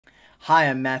Hi,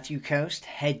 I'm Matthew Coast,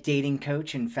 head dating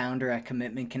coach and founder at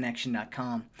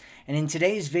CommitmentConnection.com. And in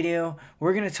today's video,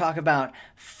 we're going to talk about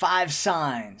 5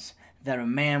 signs that a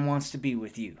man wants to be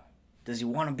with you. Does he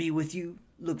want to be with you?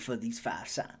 Look for these 5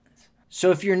 signs.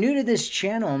 So if you're new to this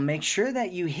channel, make sure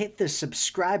that you hit the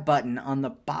subscribe button on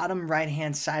the bottom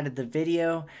right-hand side of the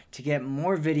video to get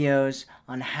more videos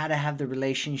on how to have the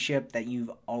relationship that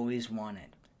you've always wanted.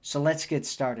 So let's get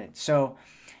started.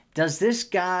 Does this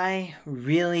guy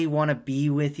really want to be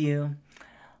with you?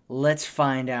 Let's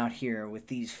find out here with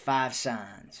these 5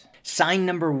 signs. Sign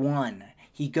number 1,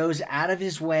 he goes out of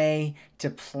his way to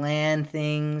plan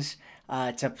things,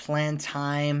 to plan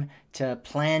time, to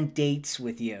plan dates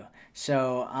with you.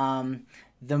 So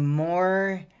the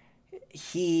more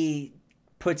he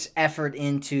puts effort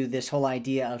into this whole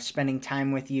idea of spending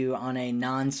time with you on a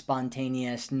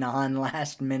non-spontaneous,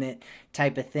 non-last minute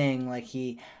type of thing, like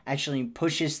he actually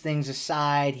pushes things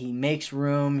aside, he makes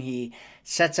room, he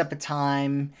sets up a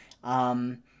time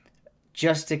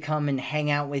just to come and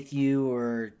hang out with you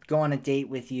or go on a date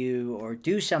with you or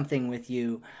do something with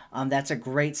you, that's a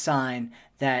great sign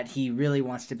that he really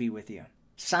wants to be with you.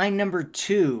 Sign number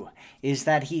 2 is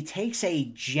that he takes a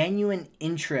genuine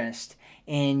interest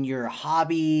in your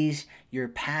hobbies, your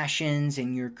passions,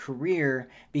 and your career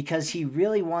because he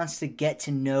really wants to get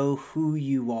to know who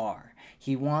you are.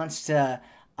 He wants to,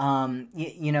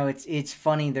 it's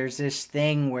funny. There's this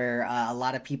thing where a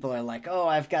lot of people are like, oh,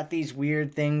 I've got these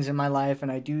weird things in my life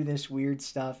and I do this weird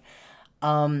stuff.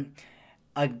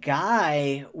 A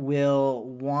guy will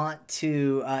want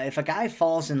to, if a guy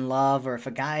falls in love or if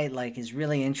a guy is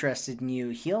really interested in you,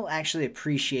 he'll actually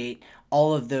appreciate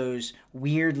all of those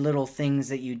weird little things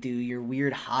that you do, your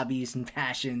weird hobbies and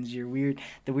passions, the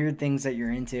weird things that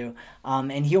you're into.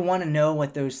 And he'll want to know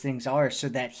what those things are so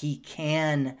that he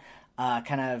can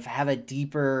kind of have a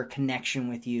deeper connection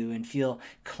with you and feel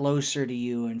closer to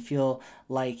you and feel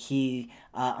like he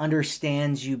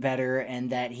understands you better and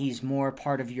that he's more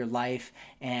part of your life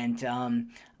and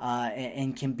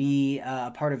can be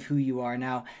a part of who you are.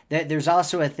 Now, there's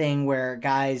also a thing where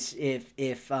guys, if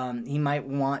he might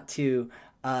want to,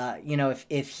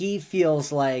 if he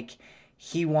feels like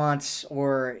he wants,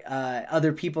 or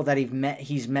other people that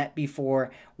he's met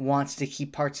before wants to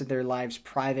keep parts of their lives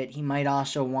private, he might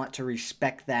also want to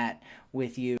respect that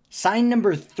with you. Sign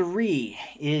number 3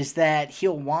 is that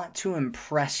he'll want to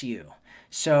impress you.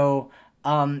 So,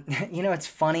 it's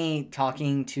funny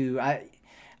talking to,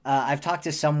 I've talked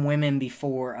to some women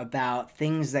before about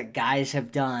things that guys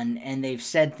have done, and they've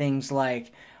said things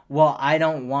like, well, I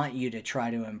don't want you to try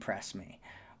to impress me.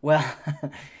 Well,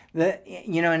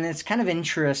 and it's kind of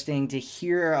interesting to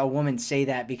hear a woman say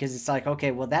that because it's like,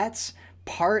 okay, well, that's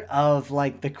part of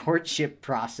the courtship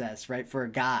process, right? For a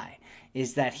guy,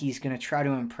 is that he's going to try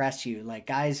to impress you. Like,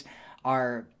 guys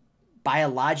are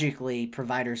biologically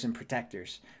providers and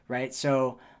protectors, right?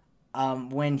 So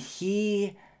when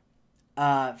he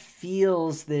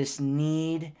feels this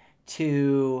need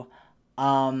to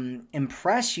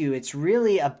impress you, it's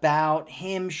really about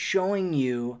him showing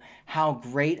you how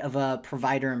great of a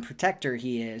provider and protector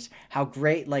he is, how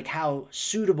great, how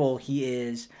suitable he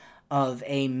is of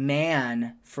a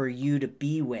man for you to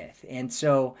be with. And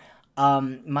so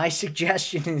my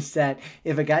suggestion is that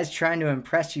if a guy's trying to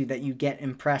impress you, that you get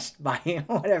impressed by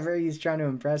whatever he's trying to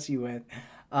impress you with,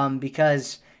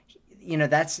 because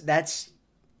that's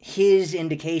his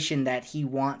indication that he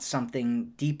wants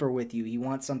something deeper with you. He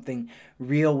wants something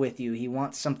real with you. He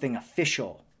wants something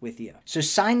official with you. So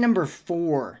sign number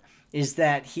 4 is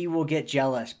that he will get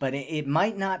jealous, but it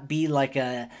might not be like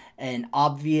an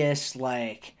obvious,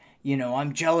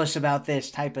 I'm jealous about this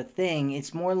type of thing.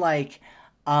 It's more like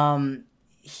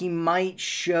he might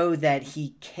show that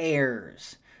he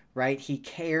cares, right? He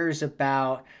cares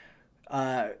about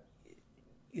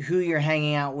who you're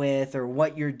hanging out with or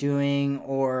what you're doing,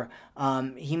 or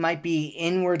he might be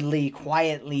inwardly,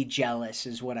 quietly jealous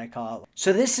is what I call it.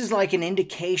 So this is like an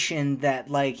indication that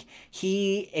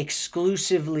he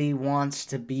exclusively wants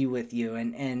to be with you,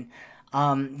 and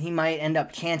he might end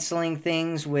up canceling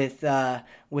things with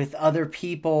other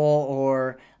people,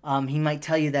 or he might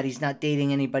tell you that he's not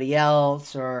dating anybody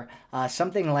else, or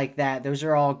something like that. Those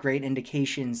are all great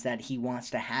indications that he wants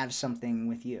to have something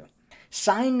with you.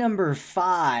 Sign number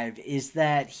 5 is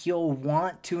that he'll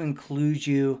want to include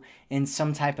you in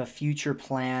some type of future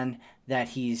plan that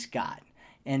he's got.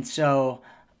 And so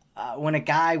when a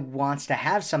guy wants to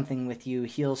have something with you,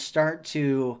 he'll start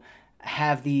to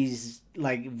have these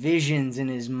visions in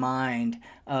his mind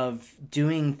of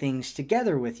doing things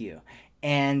together with you.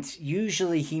 And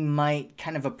usually he might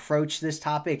kind of approach this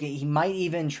topic. He might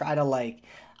even try to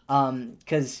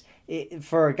because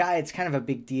for a guy, it's kind of a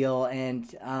big deal,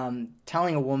 and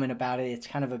telling a woman about it, it's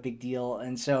kind of a big deal.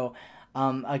 And so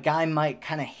a guy might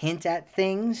kind of hint at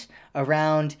things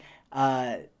around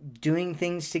doing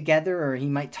things together, or he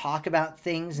might talk about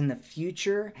things in the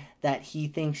future that he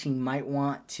thinks he might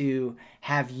want to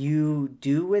have you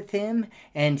do with him,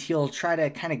 and he'll try to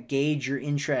kind of gauge your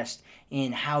interest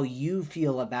in how you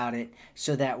feel about it,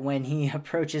 so that when he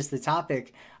approaches the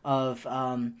topic of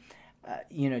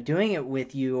doing it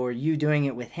with you, or you doing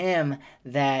it with him,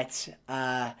 that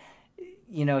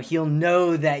he'll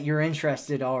know that you're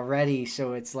interested already,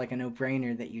 so it's like a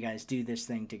no-brainer that you guys do this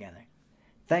thing together.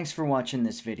 Thanks for watching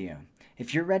this video.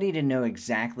 If you're ready to know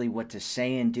exactly what to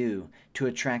say and do to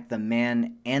attract the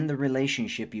man and the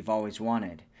relationship you've always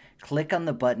wanted, click on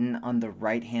the button on the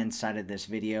right-hand side of this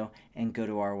video and go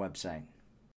to our website.